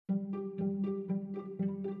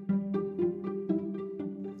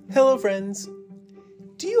Hello friends!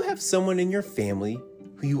 Do you have someone in your family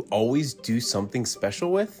who you always do something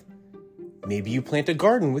special with? Maybe you plant a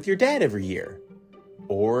garden with your dad every year,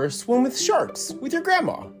 or swim with sharks with your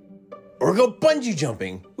grandma, or go bungee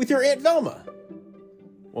jumping with your Aunt Velma.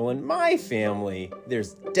 Well, in my family,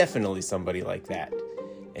 there's definitely somebody like that,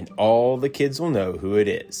 and all the kids will know who it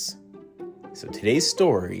is. So today's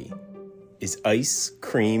story is Ice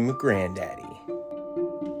Cream Granddaddy.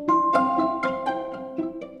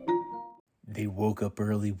 They woke up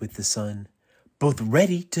early with the sun, both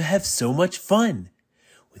ready to have so much fun.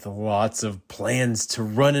 With lots of plans to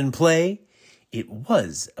run and play, it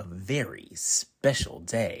was a very special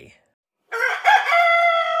day.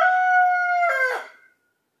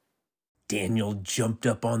 Daniel jumped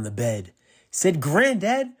up on the bed, said,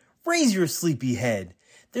 "Granddad, raise your sleepy head.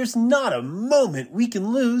 There's not a moment we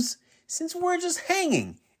can lose, since we're just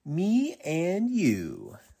hanging, me and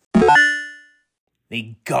you."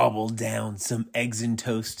 They gobbled down some eggs and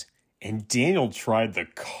toast, and Daniel tried the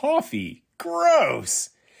coffee.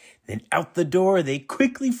 Gross! Then out the door they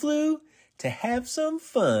quickly flew to have some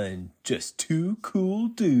fun, just two cool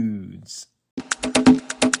dudes.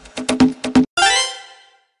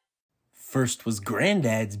 First was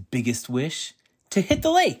Granddad's biggest wish, to hit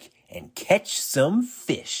the lake and catch some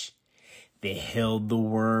fish. They held the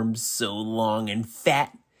worms so long and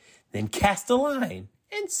fat, then cast a line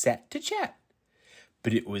and sat to chat.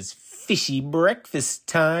 But it was fishy breakfast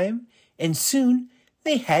time, and soon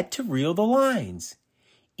they had to reel the lines.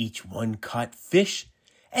 Each one caught fish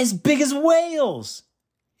as big as whales.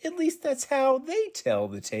 At least that's how they tell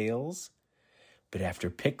the tales. But after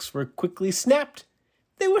picks were quickly snapped,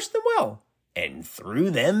 they wished them well and threw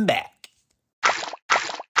them back.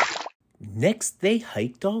 Next they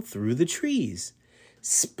hiked all through the trees,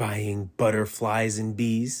 spying butterflies and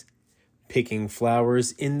bees, picking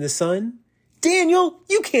flowers in the sun. "Daniel,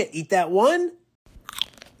 you can't eat that one!"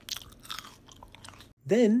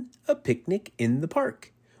 Then a picnic in the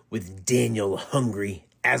park, with Daniel hungry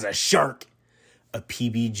as a shark. A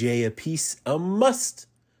PBJ apiece, a must,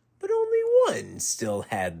 but only one still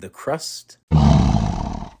had the crust.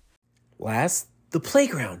 Last, the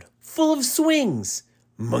playground, full of swings,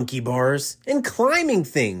 monkey bars, and climbing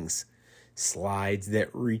things. Slides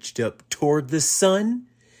that reached up toward the sun.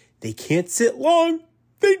 They can't sit long,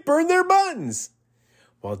 they'd burn their buns.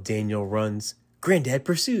 While Daniel runs, Granddad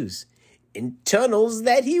pursues, in tunnels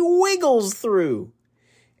that he wiggles through.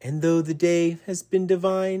 And though the day has been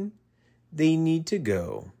divine, they need to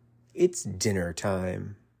go. It's dinner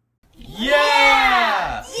time.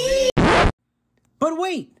 Yeah! But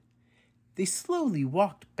wait! They slowly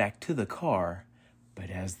walked back to the car,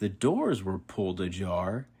 but as the doors were pulled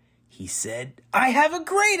ajar, he said, "I have a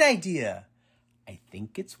great idea! I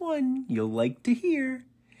think it's one you'll like to hear.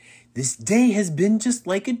 This day has been just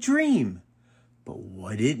like a dream, but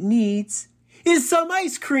what it needs is some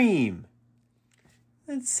ice cream."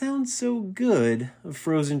 That sounds so good, a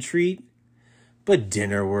frozen treat, but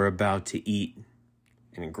dinner we're about to eat,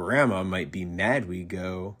 and Grandma might be mad we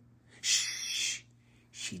go. Shh,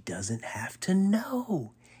 she doesn't have to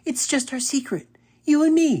know. It's just our secret, you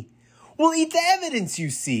and me. We'll eat the evidence you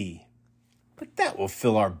see, but that will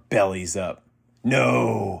fill our bellies up.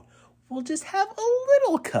 No, we'll just have a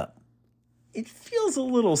little cup. It feels a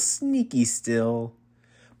little sneaky still,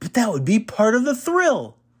 but that would be part of the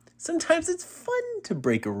thrill. Sometimes it's fun to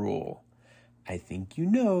break a rule. I think you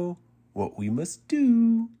know what we must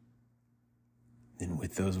do. Then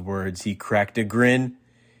with those words, he cracked a grin,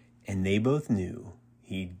 and they both knew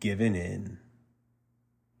he'd given in.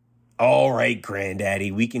 "All right,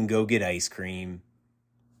 Granddaddy, we can go get ice cream,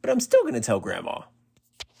 but I'm still going to tell Grandma."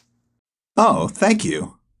 Oh, thank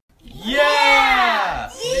you. Yeah!